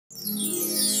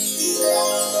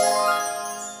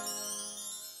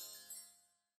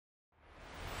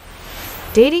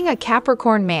Dating a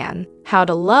Capricorn Man, how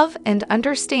to love and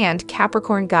understand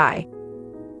Capricorn guy.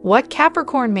 What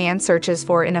Capricorn man searches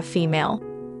for in a female.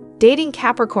 Dating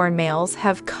Capricorn males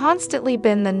have constantly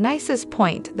been the nicest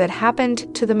point that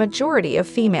happened to the majority of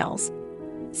females.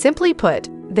 Simply put,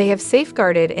 they have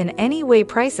safeguarded in any way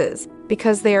prices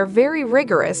because they are very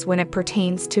rigorous when it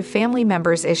pertains to family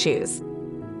members' issues.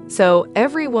 So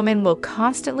every woman will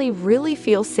constantly really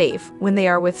feel safe when they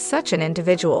are with such an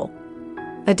individual.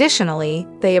 Additionally,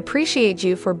 they appreciate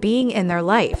you for being in their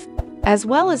life, as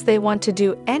well as they want to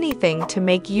do anything to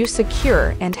make you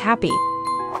secure and happy.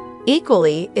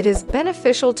 Equally, it is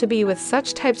beneficial to be with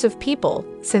such types of people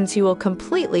since you will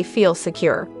completely feel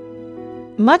secure.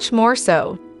 Much more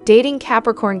so, dating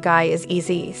Capricorn guy is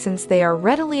easy since they are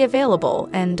readily available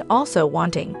and also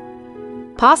wanting.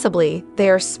 Possibly, they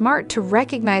are smart to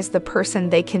recognize the person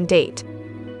they can date.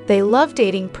 They love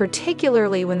dating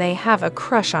particularly when they have a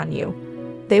crush on you.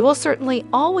 They will certainly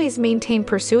always maintain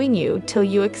pursuing you till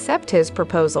you accept his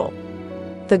proposal.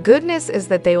 The goodness is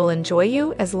that they will enjoy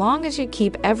you as long as you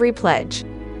keep every pledge.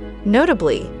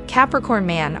 Notably, Capricorn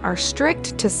man are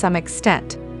strict to some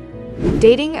extent.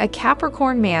 Dating a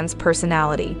Capricorn man's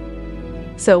personality.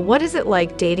 So what is it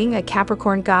like dating a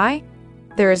Capricorn guy?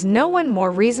 There is no one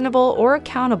more reasonable or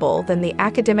accountable than the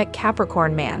academic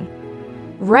Capricorn man.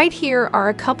 Right here are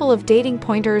a couple of dating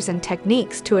pointers and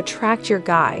techniques to attract your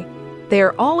guy. They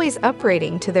are always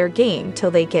upgrading to their game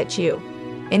till they get you.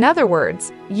 In other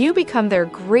words, you become their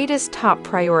greatest top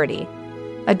priority.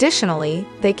 Additionally,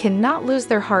 they cannot lose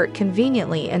their heart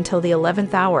conveniently until the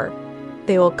 11th hour.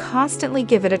 They will constantly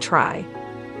give it a try.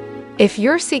 If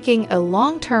you're seeking a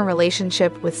long-term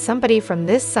relationship with somebody from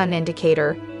this sun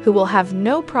indicator who will have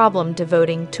no problem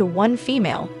devoting to one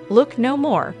female, look no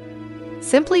more.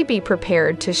 Simply be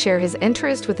prepared to share his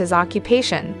interest with his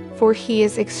occupation, for he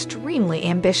is extremely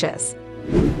ambitious.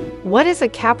 What is a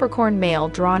Capricorn male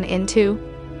drawn into?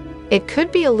 It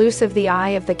could be elusive the eye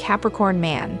of the Capricorn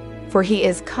man, for he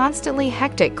is constantly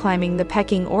hectic climbing the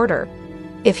pecking order.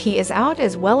 If he is out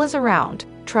as well as around,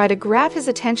 try to grab his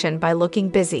attention by looking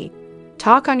busy.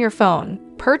 Talk on your phone,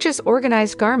 purchase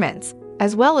organized garments,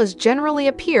 as well as generally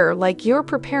appear like you're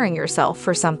preparing yourself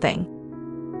for something.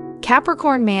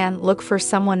 Capricorn man look for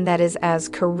someone that is as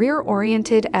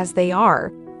career-oriented as they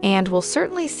are, and will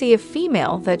certainly see a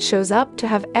female that shows up to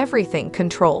have everything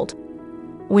controlled.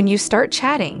 When you start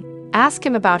chatting, ask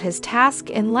him about his task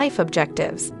and life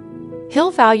objectives. He'll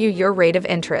value your rate of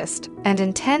interest and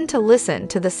intend to listen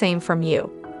to the same from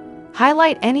you.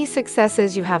 Highlight any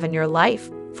successes you have in your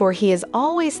life, for he is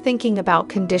always thinking about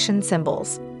condition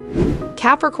symbols.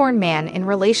 Capricorn man in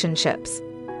relationships.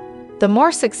 The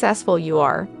more successful you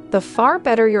are, the far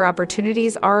better your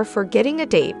opportunities are for getting a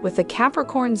date with the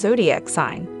Capricorn Zodiac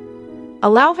sign.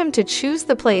 Allow him to choose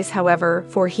the place, however,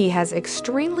 for he has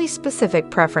extremely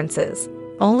specific preferences.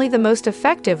 Only the most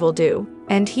effective will do,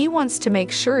 and he wants to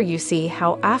make sure you see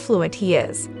how affluent he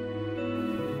is.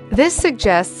 This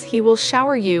suggests he will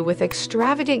shower you with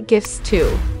extravagant gifts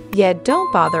too, yet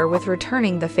don't bother with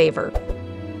returning the favor.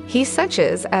 He's such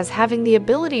as having the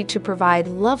ability to provide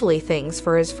lovely things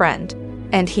for his friend,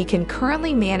 and he can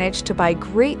currently manage to buy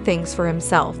great things for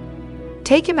himself.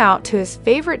 Take him out to his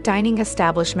favorite dining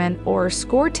establishment or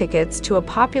score tickets to a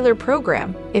popular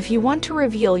program if you want to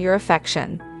reveal your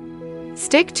affection.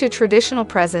 Stick to traditional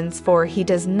presents, for he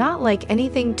does not like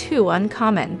anything too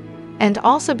uncommon, and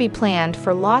also be planned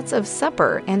for lots of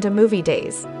supper and a movie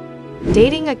days.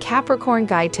 Dating a Capricorn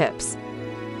guy tips.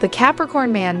 The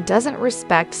Capricorn man doesn't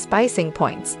respect spicing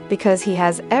points because he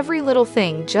has every little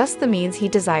thing just the means he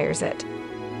desires it.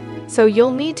 So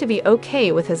you'll need to be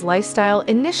okay with his lifestyle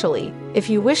initially if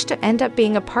you wish to end up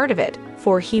being a part of it,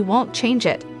 for he won't change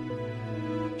it.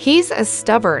 He's as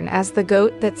stubborn as the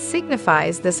goat that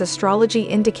signifies this astrology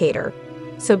indicator,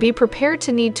 so be prepared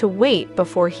to need to wait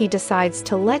before he decides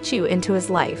to let you into his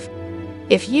life.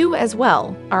 If you, as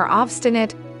well, are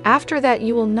obstinate, after that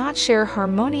you will not share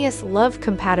harmonious love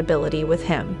compatibility with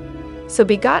him. So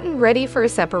be gotten ready for a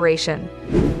separation.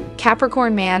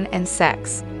 Capricorn man and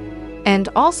sex. And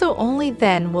also only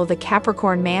then will the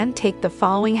Capricorn man take the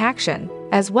following action,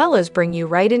 as well as bring you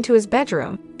right into his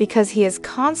bedroom, because he is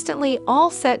constantly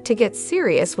all set to get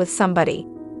serious with somebody.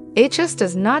 It just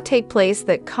does not take place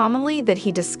that commonly that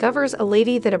he discovers a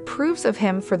lady that approves of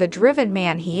him for the driven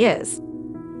man he is.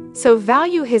 So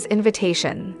value his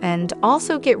invitation, and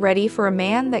also get ready for a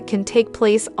man that can take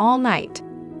place all night.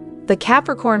 The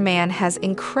Capricorn man has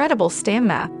incredible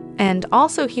stamina, and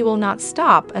also he will not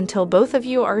stop until both of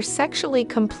you are sexually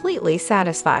completely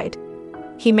satisfied.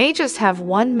 He may just have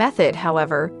one method,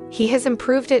 however, he has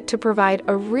improved it to provide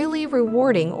a really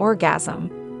rewarding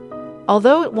orgasm.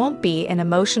 Although it won't be an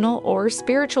emotional or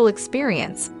spiritual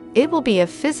experience, it will be a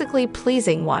physically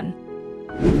pleasing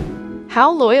one.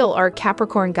 How loyal are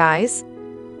Capricorn guys?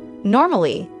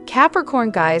 Normally,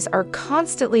 Capricorn guys are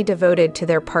constantly devoted to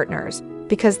their partners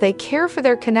because they care for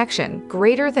their connection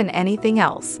greater than anything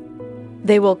else.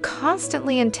 They will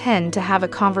constantly intend to have a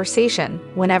conversation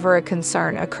whenever a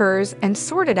concern occurs and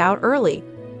sort it out early.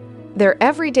 Their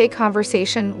everyday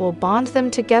conversation will bond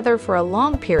them together for a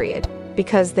long period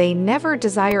because they never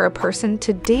desire a person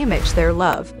to damage their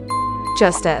love.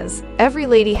 Just as every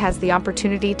lady has the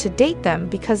opportunity to date them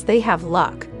because they have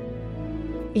luck.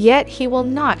 Yet he will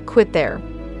not quit there.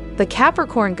 The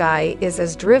Capricorn guy is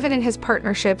as driven in his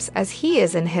partnerships as he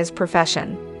is in his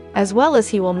profession, as well as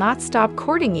he will not stop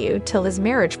courting you till his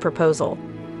marriage proposal.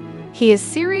 He is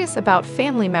serious about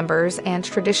family members and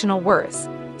traditional worths,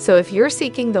 so if you're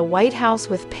seeking the White House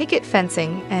with picket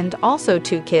fencing and also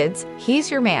 2 kids,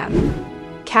 he's your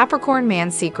man. Capricorn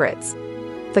Man secrets.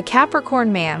 The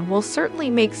Capricorn man will certainly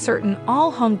make certain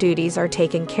all home duties are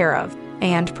taken care of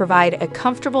and provide a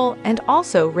comfortable and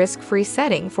also risk-free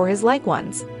setting for his liked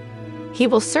ones. He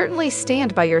will certainly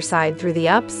stand by your side through the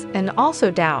ups and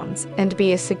also downs and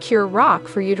be a secure rock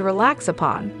for you to relax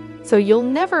upon, so you'll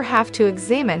never have to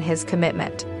examine his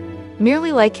commitment.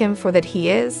 Merely like him for that he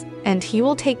is, and he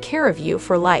will take care of you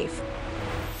for life.